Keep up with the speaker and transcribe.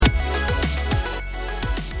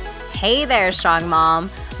Hey there, Strong Mom.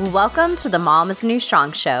 Welcome to the Mom is New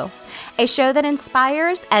Strong Show, a show that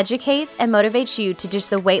inspires, educates, and motivates you to ditch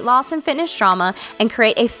the weight loss and fitness drama and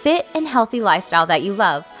create a fit and healthy lifestyle that you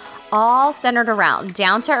love, all centered around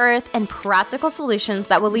down-to-earth and practical solutions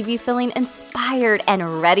that will leave you feeling inspired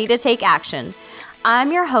and ready to take action.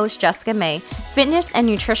 I'm your host, Jessica May, fitness and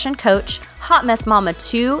nutrition coach, hot mess mama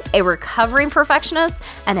too, a recovering perfectionist,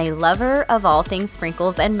 and a lover of all things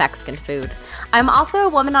sprinkles and Mexican food. I'm also a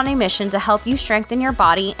woman on a mission to help you strengthen your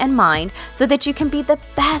body and mind so that you can be the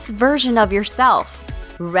best version of yourself.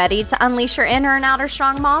 Ready to unleash your inner and outer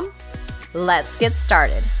strong mom? Let's get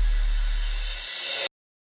started.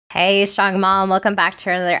 Hey, Strong Mom, welcome back to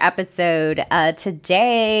another episode.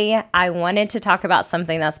 Today, I wanted to talk about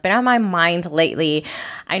something that's been on my mind lately.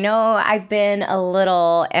 I know I've been a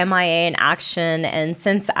little MIA in action, and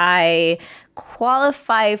since I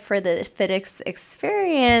qualify for the FitX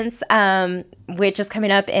experience, which is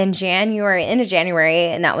coming up in January,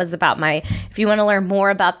 and that was about if you want to learn more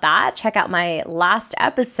about that, check out my last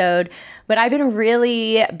episode. But I've been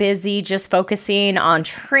really busy just focusing on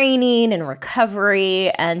training and recovery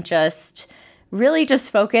and just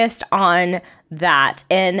focused on that.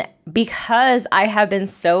 And because I have been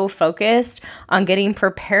so focused on getting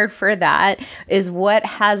prepared for that is what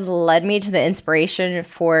has led me to the inspiration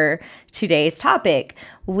for today's topic,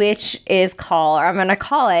 which is I'm going to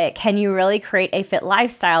call it, can you really create a fit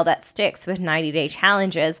lifestyle that sticks with 90-day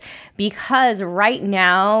challenges? Because right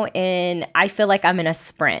now I feel like I'm in a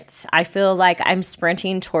sprint. I feel like I'm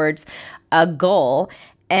sprinting towards a goal.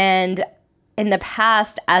 And in the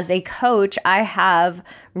past, as a coach, I have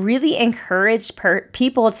really encouraged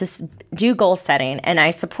people to do goal setting, and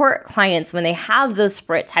I support clients when they have those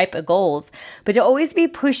sprint type of goals, but to always be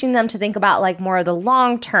pushing them to think about like more of the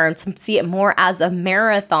long term, to see it more as a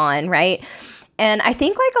marathon, right? And I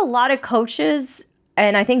think like a lot of coaches,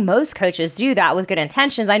 and I think most coaches do that with good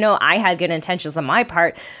intentions. I know I had good intentions on my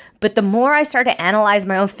part, but the more I start to analyze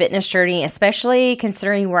my own fitness journey, especially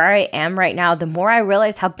considering where I am right now, the more I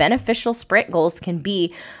realize how beneficial sprint goals can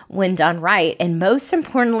be when done right. And most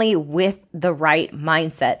importantly, with the right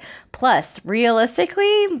mindset. Plus,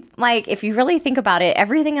 realistically, like if you really think about it,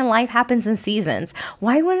 everything in life happens in seasons.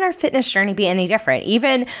 Why wouldn't our fitness journey be any different?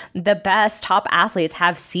 Even the best top athletes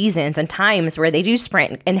have seasons and times where they do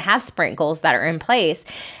sprint and have sprint goals that are in place.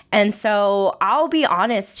 And so I'll be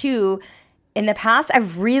honest too, in the past,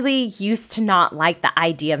 I've really used to not like the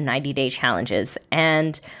idea of 90-day challenges.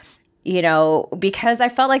 And, because I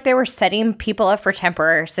felt like they were setting people up for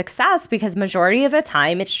temporary success, because majority of the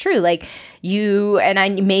time it's true. Like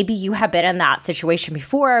maybe you have been in that situation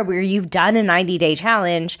before where you've done a 90-day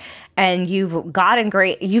challenge and you've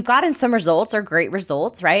gotten some results or great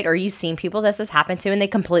results, right? Or you've seen people this has happened to and they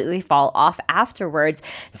completely fall off afterwards.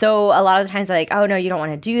 So a lot of the times like, oh no, you don't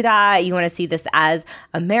want to do that. You want to see this as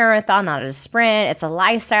a marathon, not a sprint. It's a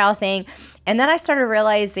lifestyle thing. And then I started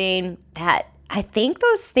realizing that I think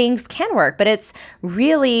those things can work, but it's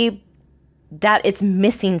really that it's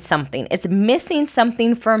missing something. It's missing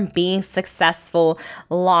something from being successful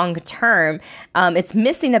long term. It's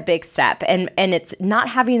missing a big step, and it's not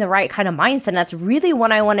having the right kind of mindset. And that's really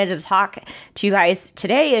what I wanted to talk to you guys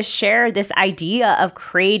today, is share this idea of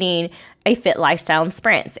creating a fit lifestyle in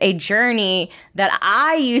sprints, a journey that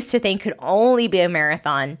I used to think could only be a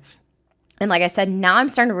marathon. And like I said, now I'm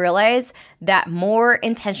starting to realize that more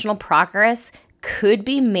intentional progress could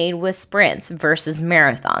be made with sprints versus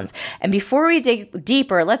marathons. And before we dig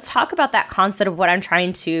deeper, let's talk about that concept of what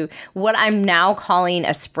I'm now calling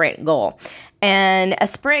a sprint goal. And a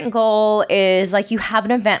sprint goal is like you have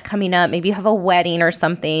an event coming up, maybe you have a wedding or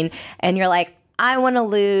something, and you're like, I want to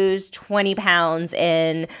lose 20 pounds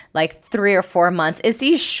in like 3 or 4 months. It's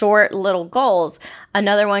these short little goals.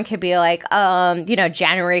 Another one could be like,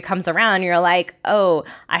 January comes around. You're like, oh,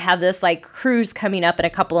 I have this like cruise coming up in a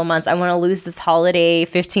couple of months. I want to lose this holiday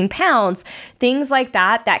 15 pounds. Things like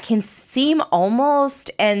that can seem almost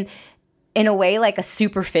and in a way like a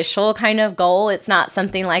superficial kind of goal. It's not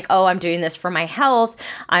something like, oh, I'm doing this for my health.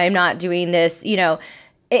 I'm not doing this,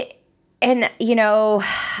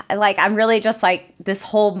 like I'm really just like this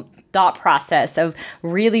whole thought process of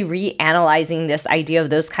really reanalyzing this idea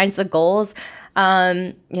of those kinds of goals.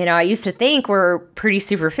 I used to think were pretty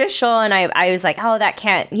superficial, and I was like, oh, that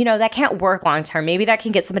can't work long term. Maybe that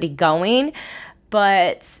can get somebody going.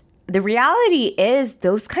 But the reality is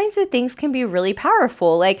those kinds of things can be really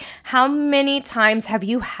powerful. Like, how many times have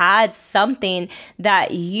you had something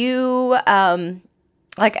that you,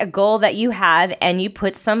 like a goal that you have, and you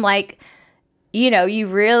put some you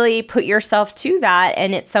really put yourself to that,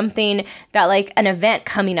 and it's something that like an event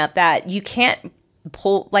coming up that you can't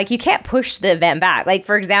pull, like you can't push the event back. Like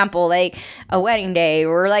for example, like a wedding day,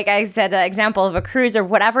 or like I said, the example of a cruise or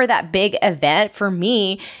whatever that big event. For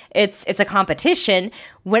me, it's a competition.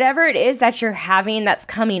 Whatever it is that you're having that's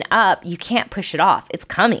coming up, you can't push it off. It's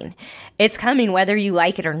coming. It's coming whether you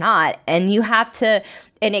like it or not. And you have to,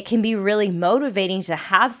 and it can be really motivating to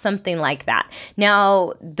have something like that.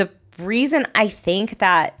 Now, the reason I think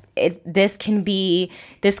that this can be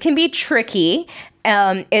tricky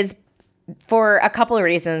is for a couple of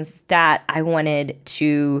reasons that I wanted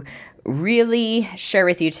to really share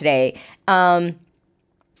with you today. And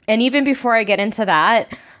even before I get into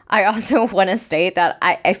that, I also want to state that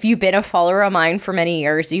if you've been a follower of mine for many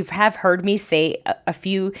years, you have heard me say a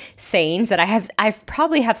few sayings that I've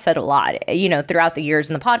probably have said a lot, throughout the years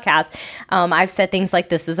in the podcast. I've said things like,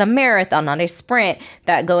 this is a marathon, not a sprint,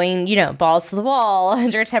 that going, balls to the wall,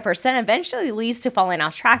 110% eventually leads to falling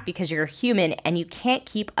off track because you're human and you can't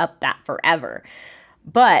keep up that forever.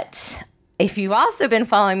 But if you've also been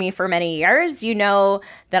following me for many years, you know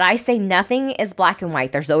that I say nothing is black and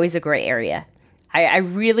white. There's always a gray area. I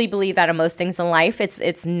really believe that in most things in life,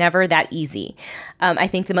 it's never that easy. I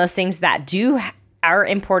think the most things that are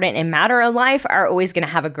important and matter in life are always going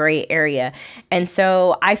to have a gray area. And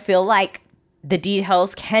so I feel like the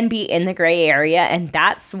details can be in the gray area. And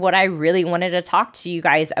that's what I really wanted to talk to you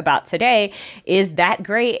guys about today, is that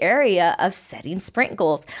gray area of setting sprint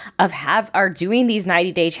goals, of doing these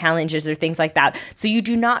 90-day challenges or things like that. So you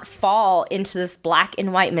do not fall into this black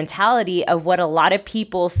and white mentality of what a lot of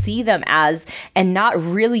people see them as, and not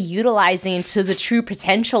really utilizing to the true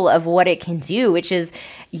potential of what it can do, which is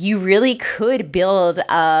you really could build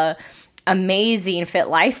a amazing fit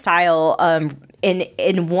lifestyle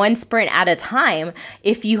in one sprint at a time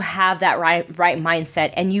if you have that right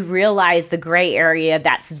mindset and you realize the gray area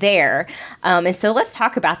that's there. And so let's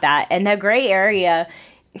talk about that. And the gray area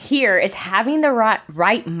here is having the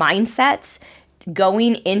right mindset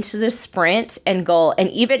going into the sprint and goal, and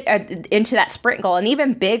even into that sprint goal, and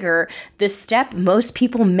even bigger, the step most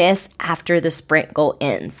people miss after the sprint goal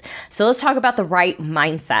ends. So let's talk about the right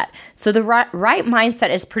mindset. So the right mindset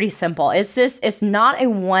is pretty simple. It's not a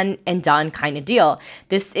one and done kind of deal.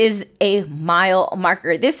 This is a mile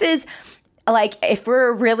marker. This is like, if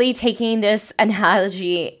we're really taking this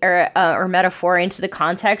analogy or metaphor into the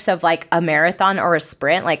context of like a marathon or a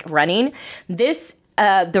sprint, like running,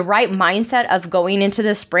 the right mindset of going into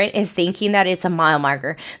the sprint is thinking that it's a mile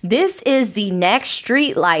marker. This is the next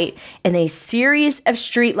street light in a series of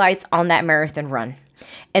street lights on that marathon run.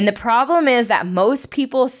 And the problem is that most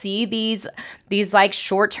people see these like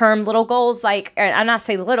short-term little goals, like, I'm not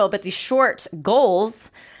saying little, but these short goals,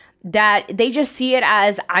 that they just see it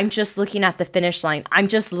as, I'm just looking at the finish line. I'm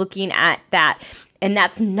just looking at that. And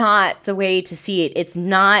that's not the way to see it. It's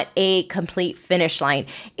not a complete finish line.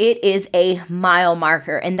 It is a mile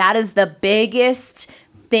marker. And that is the biggest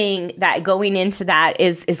thing that going into that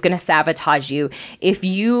is going to sabotage you. If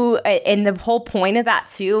you, and the whole point of that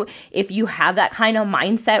too, if you have that kind of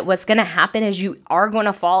mindset, what's going to happen is you are going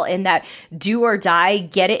to fall in that do or die,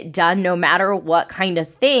 get it done no matter what kind of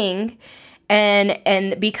thing.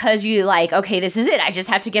 And because you like, okay, this is it. I just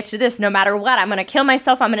have to get to this no matter what. I'm going to kill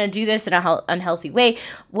myself. I'm going to do this in an unhealthy way.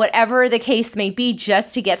 Whatever the case may be,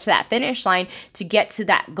 just to get to that finish line, to get to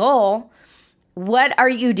that goal, what are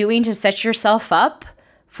you doing to set yourself up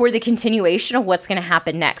for the continuation of what's going to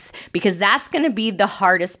happen next? Because that's going to be the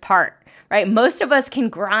hardest part. Right? Most of us can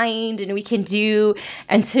grind and we can do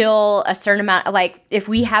until a certain amount, like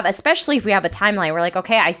especially if we have a timeline, we're like,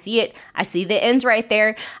 okay, I see it. I see the ends right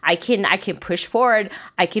there. I can push forward.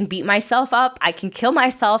 I can beat myself up. I can kill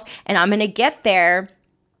myself, and I'm going to get there.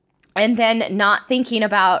 And then not thinking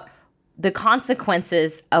about the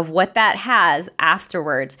consequences of what that has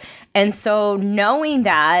afterwards. And so knowing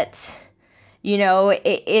that,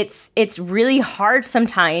 it's really hard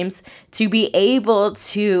sometimes to be able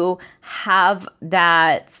to have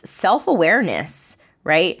that self-awareness,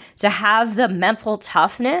 right? To have the mental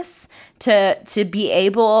toughness to be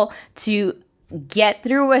able to get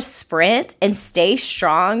through a sprint and stay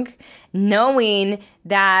strong, knowing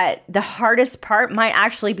that the hardest part might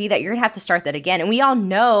actually be that you're gonna have to start that again. And we all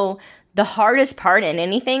know the hardest part in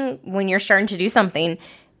anything when you're starting to do something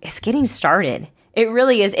is getting started. It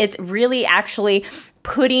really is. It's really actually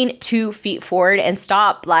putting 2 feet forward and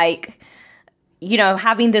stop,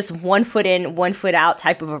 having this 1 foot in, 1 foot out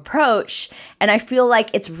type of approach. And I feel like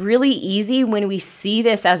it's really easy when we see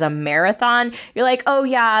this as a marathon. You're like, oh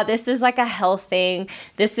yeah, this is like a health thing.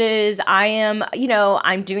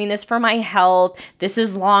 I'm doing this for my health. This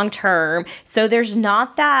is long term. So there's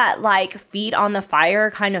not that like feet on the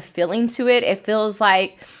fire kind of feeling to it. It feels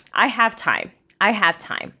like I have time.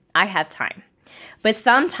 But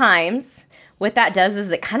sometimes what that does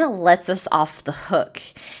is it kind of lets us off the hook.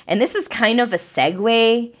 And this is kind of a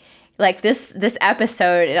segue. Like this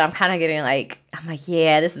episode, and I'm kind of getting like, I'm like,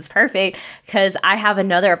 yeah, this is perfect, because I have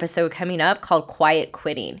another episode coming up called Quiet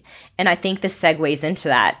Quitting. And I think this segues into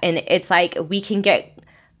that. And it's like we can get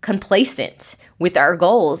complacent with our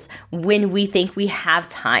goals when we think we have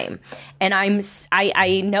time. And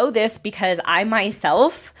I know this because I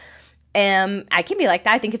myself I can be like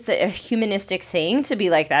that. I think it's a humanistic thing to be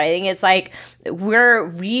like that. I think it's like we're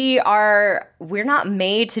not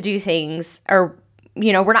made to do things, or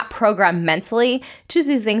we're not programmed mentally to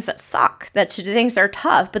do things that suck, that to do things that are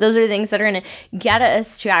tough, but those are the things that are going to get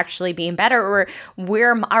us to actually being better, or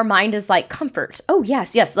where our mind is like comfort. Oh,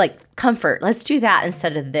 yes, like comfort. Let's do that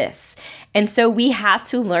instead of this. And so we have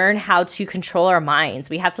to learn how to control our minds.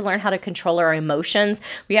 We have to learn how to control our emotions.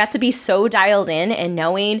 We have to be so dialed in and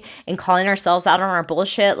knowing and calling ourselves out on our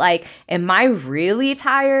bullshit. Like, am I really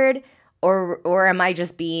tired? Or am I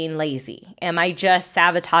just being lazy? Am I just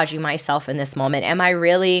sabotaging myself in this moment? Am I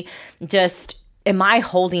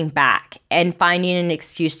holding back and finding an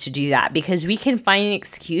excuse to do that? Because we can find an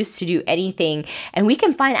excuse to do anything, and we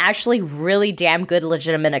can find actually really damn good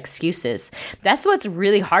legitimate excuses. That's what's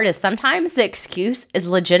really hard, is sometimes the excuse is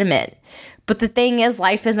legitimate. But the thing is,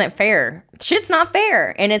 life isn't fair. Shit's not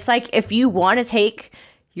fair. And it's like, if you want to take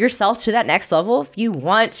yourself to that next level, if you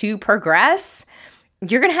want to progress,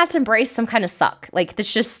 you're going to have to embrace some kind of suck. Like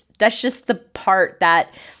that's just part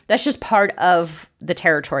of the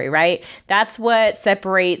territory, right? That's what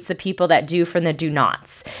separates the people that do from the do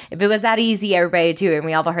nots. If it was that easy, everybody would do it. And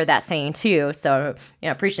we all heard that saying too. So,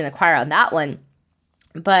 preaching the choir on that one.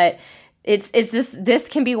 But this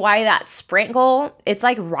can be why that sprint goal, it's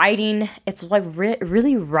like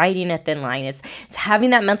really riding a thin line. It's having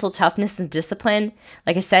that mental toughness and discipline,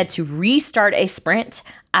 like I said, to restart a sprint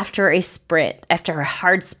after a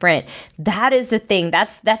hard sprint. That is the thing.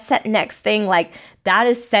 That's that next thing. Like that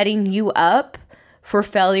is setting you up for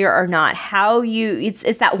failure or not.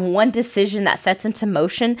 It's that one decision that sets into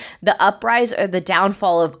motion the uprise or the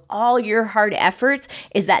downfall of all your hard efforts,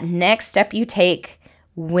 is that next step you take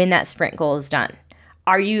when that sprint goal is done.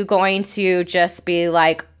 Are you going to just be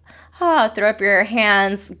like, throw up your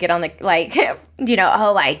hands, get on the, like, oh,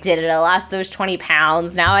 I did it. I lost those 20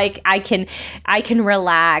 pounds. Now I can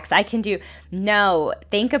relax. I can do. No,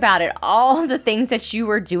 think about it. All the things that you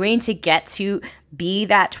were doing to get to be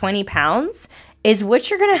that 20 pounds is what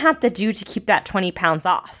you're going to have to do to keep that 20 pounds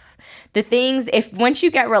off. The things, if once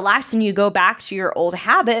you get relaxed and you go back to your old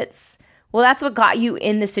habits, well, that's what got you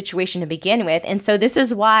in the situation to begin with. And so this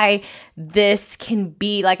is why this can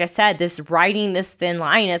be, like I said, this riding this thin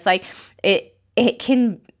line. It's like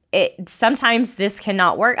sometimes this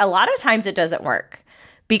cannot work. A lot of times it doesn't work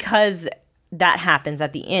because that happens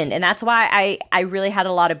at the end. And that's why I really had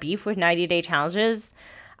a lot of beef with 90-day challenges.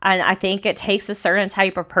 And I think it takes a certain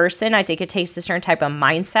type of person. I think it takes a certain type of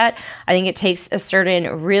mindset. I think it takes a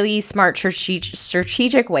certain really smart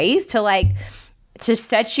strategic ways to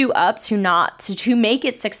set you up to make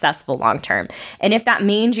it successful long term. And if that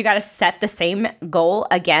means you got to set the same goal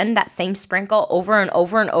again, that same sprint goal over and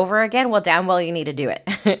over and over again, well, damn well you need to do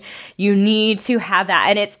it. You need to have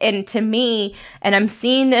that. And to me, and I'm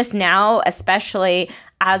seeing this now, especially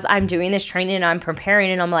as I'm doing this training and I'm preparing,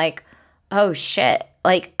 and I'm like, oh shit.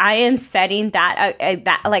 Like I am setting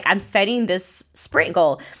I'm setting this sprint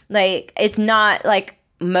goal. Like it's not like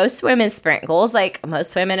most women's sprint goals. Like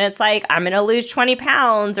most women, it's like, I'm going to lose 20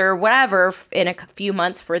 pounds or whatever in a few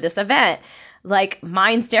months for this event. Like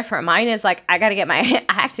mine's different. Mine is like, I got to get my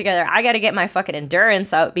act together. I got to get my fucking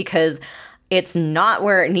endurance out because it's not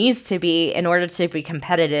where it needs to be in order to be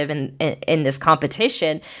competitive in this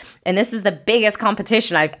competition. And this is the biggest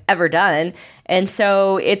competition I've ever done. And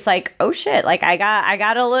so it's like, oh shit, like I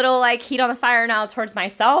got a little like heat on the fire now towards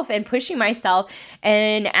myself and pushing myself.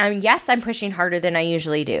 And yes, I'm pushing harder than I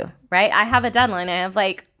usually do, right? I have a deadline. I have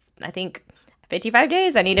I think 55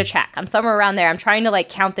 days I need to check. I'm somewhere around there. I'm trying to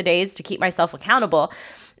count the days to keep myself accountable.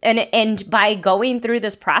 And by going through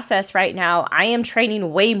this process right now, I am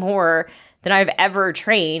training way more than I've ever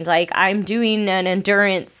trained. Like I'm doing an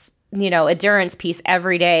endurance piece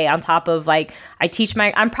every day on top of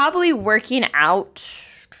I'm probably working out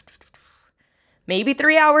maybe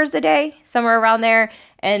 3 hours a day, somewhere around there.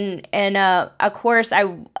 And of course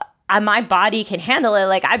my body can handle it.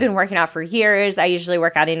 Like I've been working out for years. I usually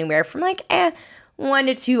work out anywhere from 1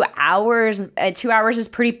 to 2 hours. 2 hours is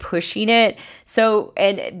pretty pushing it. So,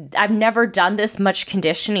 and I've never done this much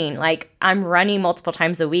conditioning. Like I'm running multiple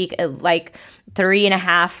times a week,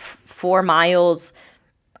 3.5, 4 miles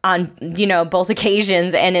on, both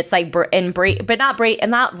occasions. And it's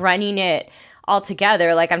not running it all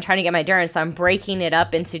together. Like I'm trying to get my endurance. So I'm breaking it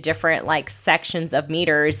up into different like sections of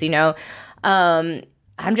meters,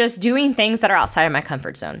 I'm just doing things that are outside of my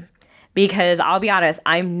comfort zone because I'll be honest,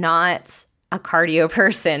 I'm not a cardio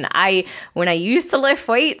person. When I used to lift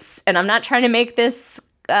weights, and I'm not trying to make this,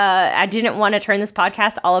 I didn't want to turn this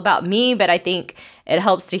podcast all about me, but I think it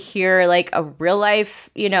helps to hear like a real life,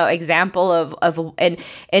 example of and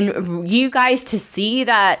you guys to see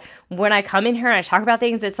that when I come in here and I talk about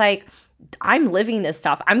things, it's like, I'm living this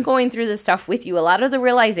stuff. I'm going through this stuff with you. A lot of the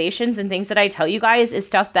realizations and things that I tell you guys is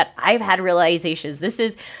stuff that I've had realizations. This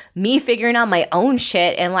is me figuring out my own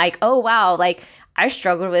shit and like, oh, wow, like I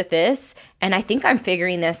struggled with this and I think I'm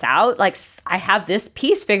figuring this out. Like I have this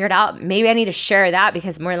piece figured out. Maybe I need to share that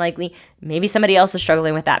because more likely maybe somebody else is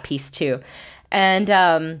struggling with that piece too.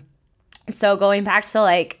 And so going back to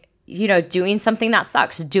like, doing something that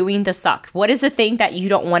sucks, doing the suck. What is the thing that you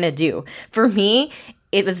don't want to do? For me,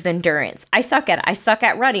 it was the endurance. I suck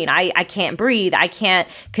at running. I can't breathe. I can't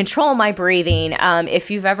control my breathing.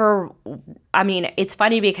 If you've ever, it's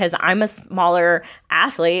funny because I'm a smaller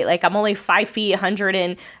athlete. Like I'm only 5 feet,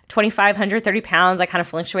 125, 130 pounds. I kind of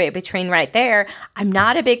fluctuate between right there. I'm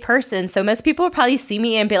not a big person. So most people would probably see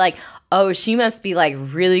me and be like, oh, she must be like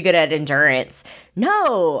really good at endurance.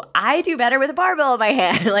 No, I do better with a barbell in my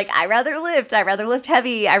hand. Like I rather lift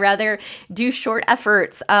heavy. I rather do short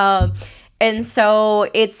efforts. And so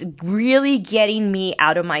it's really getting me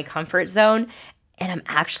out of my comfort zone, and I'm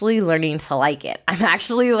actually learning to like it. I'm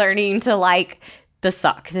actually learning to like the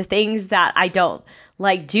suck, the things that I don't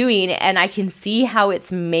like doing, and I can see how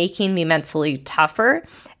it's making me mentally tougher,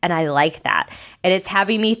 and I like that. And it's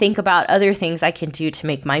having me think about other things I can do to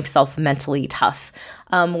make myself mentally tough.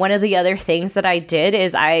 One of the other things that I did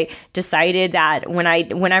is I decided that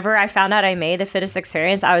whenever I found out I made the fittest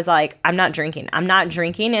experience, I was like, I'm not drinking. I'm not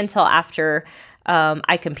drinking until after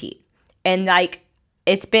I compete. And like,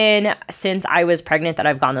 it's been since I was pregnant that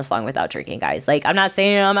I've gone this long without drinking, guys. Like, I'm not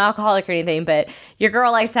saying I'm alcoholic or anything, but your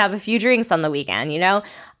girl likes to have a few drinks on the weekend,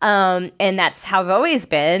 and that's how I've always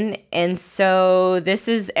been. And so this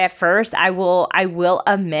is, at first, I will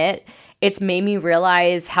admit, it's made me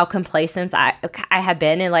realize how complacent I have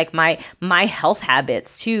been in like my health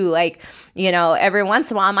habits too. Like, every once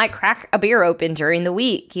in a while I might crack a beer open during the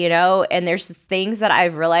week, and there's things that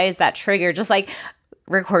I've realized that trigger, just like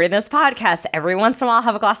recording this podcast. Every once in a while I'll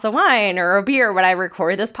have a glass of wine or a beer when I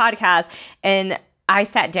record this podcast, and I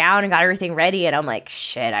sat down and got everything ready and I'm like,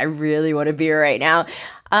 shit, I really want a beer right now.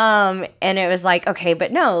 And it was like, okay,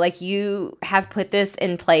 but no, like you have put this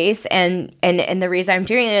in place, and the reason I'm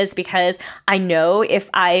doing it is because I know if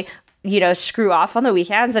I, screw off on the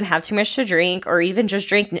weekends and have too much to drink, or even just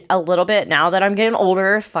drink a little bit now that I'm getting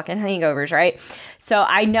older, fucking hangovers, right? So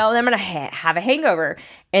I know that I'm going to have a hangover.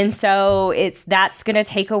 And so that's going to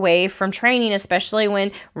take away from training, especially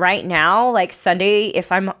when right now, like Sunday, if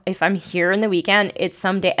I'm here in the weekend, it's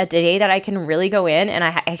a day that I can really go in and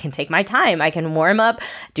I can take my time. I can warm up,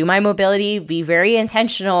 do my mobility, be very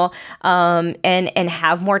intentional, and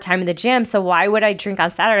have more time in the gym. So why would I drink on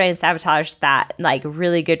Saturday and sabotage that like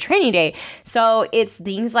really good training day? So it's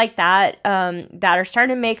things like that, that are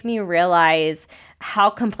starting to make me realize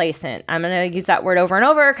how complacent. I'm going to use that word over and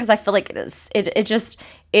over because I feel like it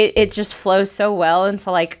just flows so well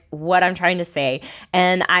into like what I'm trying to say.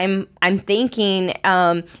 And I'm thinking,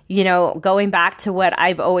 going back to what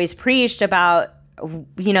I've always preached about,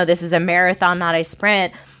 this is a marathon, not a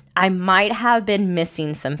sprint. I might have been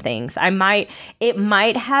missing some things. It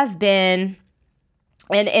might have been,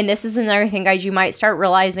 and this is another thing, guys, you might start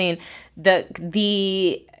realizing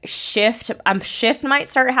the shift might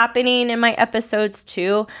start happening in my episodes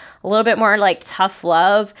too, a little bit more like tough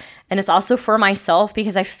love. And it's also for myself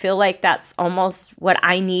because I feel like that's almost what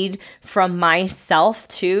I need from myself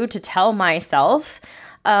too, to tell myself,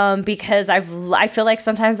 because I feel like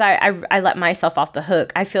sometimes I let myself off the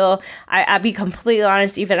hook. I feel I'll be completely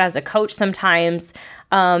honest, even as a coach sometimes,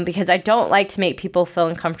 because I don't like to make people feel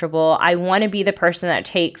uncomfortable. I want to be the person that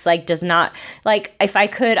takes, like, does not, like, if I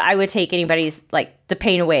could, I would take anybody's, like, the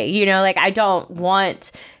pain away, like, I don't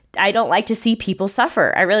like to see people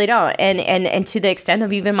suffer. I really don't. And to the extent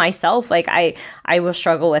of even myself, like, I will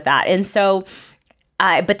struggle with that. And so,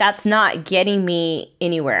 but that's not getting me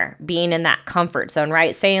anywhere, being in that comfort zone,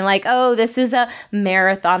 right? Saying like, oh, this is a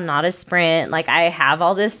marathon, not a sprint. Like, I have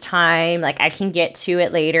all this time, like I can get to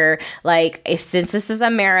it later. Like, since this is a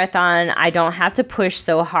marathon, I don't have to push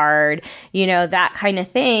so hard, that kind of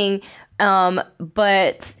thing.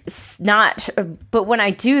 But when I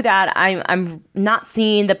do that, I'm not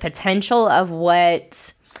seeing the potential of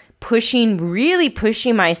what really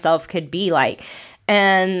pushing myself could be like.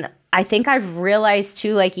 And I think I've realized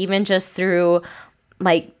too, like even just through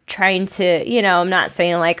like trying to, I'm not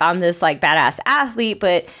saying like I'm this like badass athlete,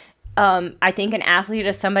 but I think an athlete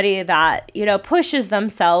is somebody that, pushes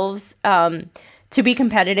themselves to be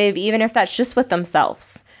competitive, even if that's just with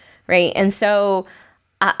themselves, right? And so,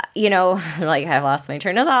 like I've lost my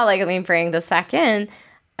train of thought, like let me bring this back in.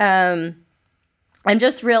 I'm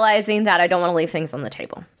just realizing that I don't want to leave things on the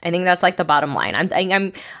table. I think that's like the bottom line.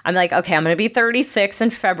 I'm like, okay, I'm going to be 36 in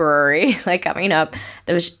February, like coming up,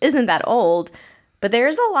 which isn't that old, but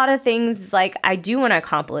there's a lot of things like I do want to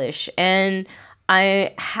accomplish. And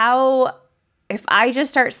if I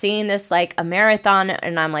just start seeing this like a marathon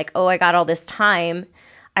and I'm like, oh, I got all this time,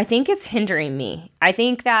 I think it's hindering me. I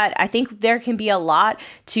think there can be a lot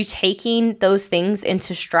to taking those things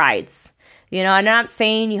into strides. I'm not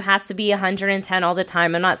saying you have to be 110 all the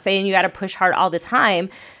time. I'm not saying you got to push hard all the time,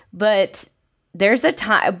 but there's a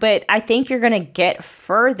time, but I think you're going to get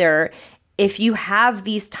further if you have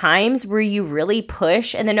these times where you really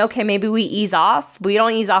push and then, okay, maybe we ease off, but we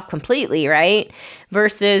don't ease off completely, right?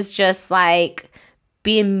 Versus just like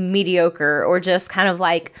being mediocre or just kind of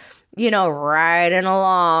like, riding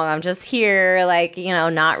along. I'm just here, like,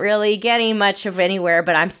 not really getting much of anywhere,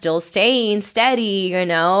 but I'm still staying steady,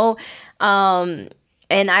 and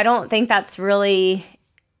I don't think that's really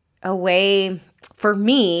a way for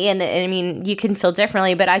me. And I mean, you can feel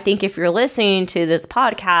differently, but I think if you're listening to this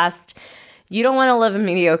podcast, you don't want to live a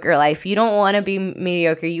mediocre life. You don't want to be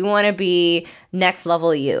mediocre. You want to be next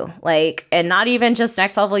level you, like, and not even just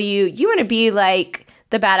next level you. You want to be like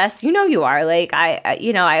the badass you are. Like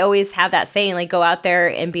I always have that saying, like, go out there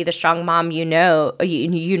and be the strong mom you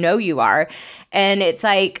are. And it's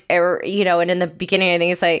like, and in the beginning, I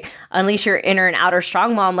think it's like, unleash your inner and outer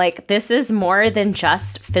strong mom. Like, this is more than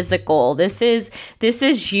just physical. This is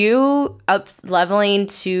you up leveling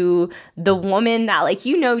to the woman that, like,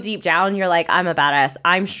 deep down, you're like, I'm a badass.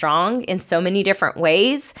 I'm strong in so many different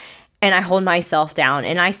ways. And I hold myself down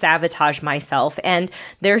and I sabotage myself. And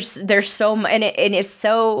there's so much, and it's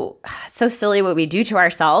so silly what we do to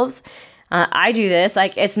ourselves. I do this,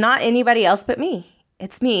 like, it's not anybody else but me.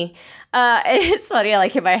 It's me. It's funny,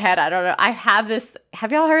 like in my head, I don't know. I have this,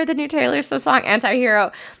 have y'all heard the new Taylor Swift song,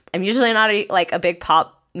 Anti-Hero? I'm usually not a big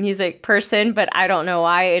pop music person, but I don't know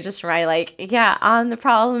why. It just reminded, like, yeah, I'm the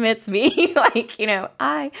problem, it's me. Like,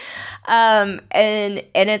 and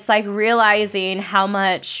it's like realizing how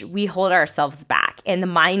much we hold ourselves back and the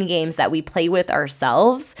mind games that we play with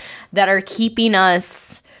ourselves that are keeping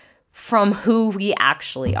us from who we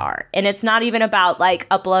actually are. And it's not even about like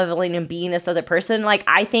up leveling and being this other person. Like,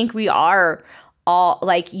 I think we are all,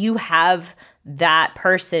 like, you have that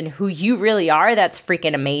person who you really are that's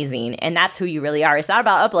freaking amazing, and that's who you really are. It's not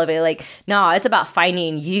about up leveling. Like, no, it's about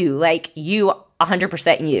finding you, like, you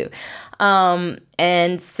 100% you.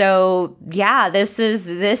 And so, yeah,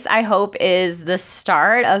 this I hope is the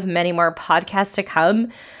start of many more podcasts to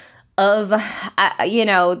come of,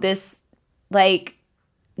 this, like,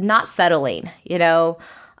 not settling,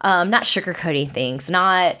 not sugarcoating things,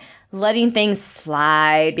 not letting things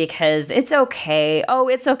slide because it's okay. Oh,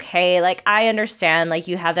 it's okay. Like, I understand, like,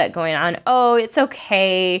 you have that going on. Oh, it's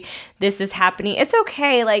okay. This is happening. It's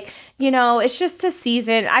okay. Like, it's just a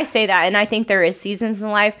season. I say that, and I think there is seasons in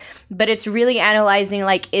life, but it's really analyzing,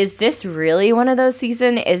 like, is this really one of those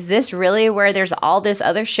seasons? Is this really where there's all this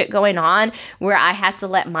other shit going on where I have to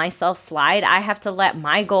let myself slide? I have to let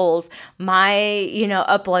my goals, my,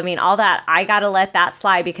 up-leveling, all that, I got to let that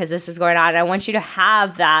slide because this is going on. And I want you to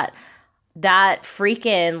have that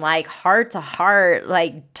freaking, like, heart to heart,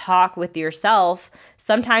 like, talk with yourself.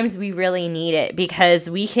 Sometimes we really need it because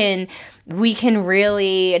we can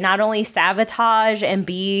really not only sabotage and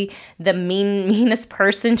be the meanest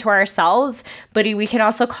person to ourselves, but we can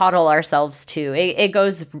also coddle ourselves too. It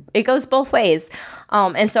goes both ways.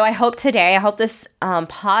 And so I hope this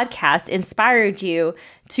podcast inspired you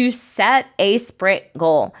to set a sprint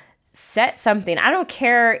goal. Set something. I don't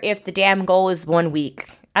care if the damn goal is 1 week.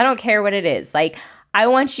 I don't care what it is. Like, I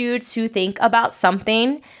want you to think about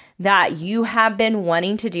something that you have been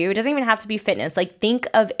wanting to do. It doesn't even have to be fitness. Like, think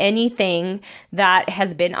of anything that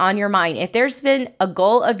has been on your mind. If there's been a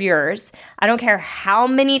goal of yours, I don't care how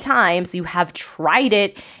many times you have tried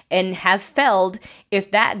it and have failed.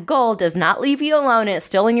 If that goal does not leave you alone and it's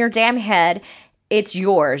still in your damn head, it's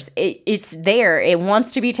yours. It's there. It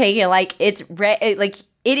wants to be taken. Like,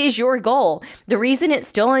 it is your goal. The reason it's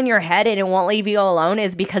still in your head and it won't leave you alone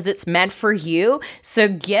is because it's meant for you. So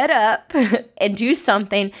get up and do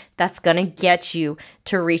something that's going to get you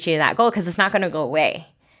to reaching that goal, because it's not going to go away.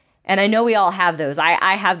 And I know we all have those.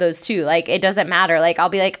 I have those too. Like, it doesn't matter. Like, I'll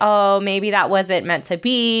be like, oh, maybe that wasn't meant to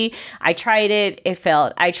be. I tried it. It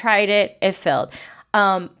failed. I tried it. It failed.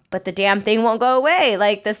 But the damn thing won't go away.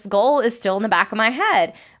 Like, this goal is still in the back of my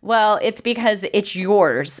head. Well, it's because it's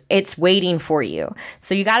yours. It's waiting for you.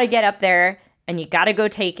 So you got to get up there and you got to go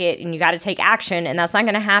take it and you got to take action. And that's not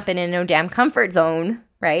going to happen in no damn comfort zone,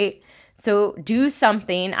 right? So do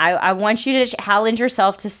something. I want you to challenge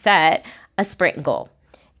yourself to set a sprint goal.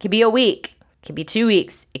 It could be a week. It could be 2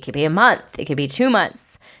 weeks. It could be a month. It could be 2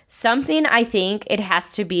 months. Something, I think it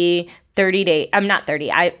has to be 30 days. I'm not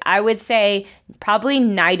 30. I would say probably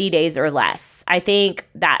 90 days or less. I think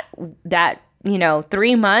that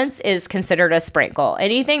 3 months is considered a sprint goal.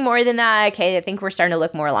 Anything more than that, okay, I think we're starting to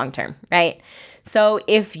look more long-term, right? So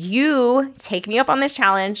if you take me up on this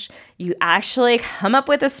challenge, you actually come up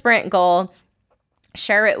with a sprint goal,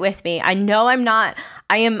 share it with me. I know I'm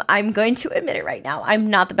going to admit it right now. I'm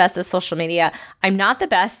not the best at social media. I'm not the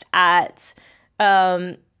best at,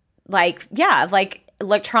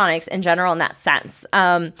 electronics in general in that sense.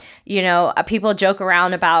 People joke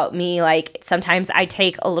around about me, like, sometimes I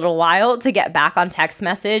take a little while to get back on text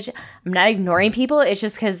message. I'm not ignoring people. It's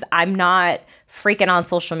just because I'm not freaking on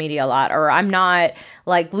social media a lot, or I'm not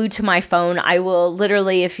like glued to my phone. I will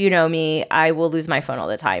literally, if you know me, I will lose my phone all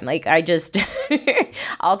the time. Like, I just,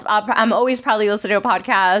 I'm always probably listening to a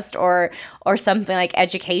podcast or something like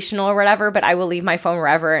educational or whatever, but I will leave my phone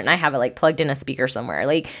wherever and I have it like plugged in a speaker somewhere.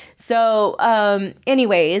 Like, so,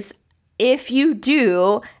 anyways, if you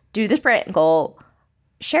do the sprint goal,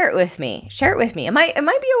 share it with me. It might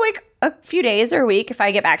be like a few days or a week if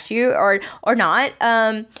I get back to you or not.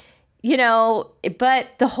 But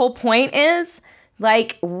the whole point is,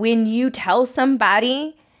 like, when you tell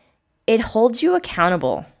somebody, it holds you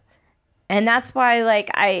accountable. And that's why, like,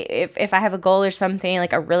 if I have a goal or something,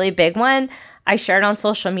 like a really big one, I share it on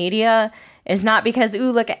social media. It's not because,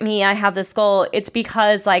 ooh, look at me, I have this goal. It's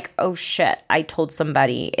because, like, oh shit, I told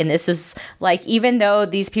somebody. And this is like, even though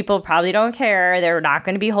these people probably don't care, they're not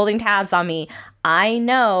going to be holding tabs on me, I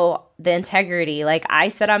know the integrity. Like, I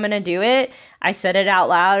said I'm going to do it. I said it out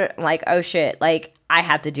loud. I'm like, oh shit, like, I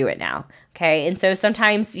have to do it now. Okay. And so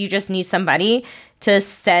sometimes you just need somebody to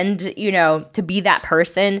send, to be that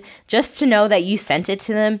person, just to know that you sent it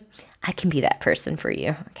to them. I can be that person for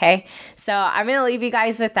you. Okay. So I'm going to leave you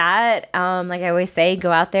guys with that. Like I always say,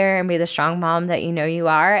 go out there and be the strong mom that you know you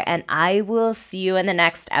are. And I will see you in the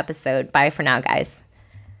next episode. Bye for now, guys.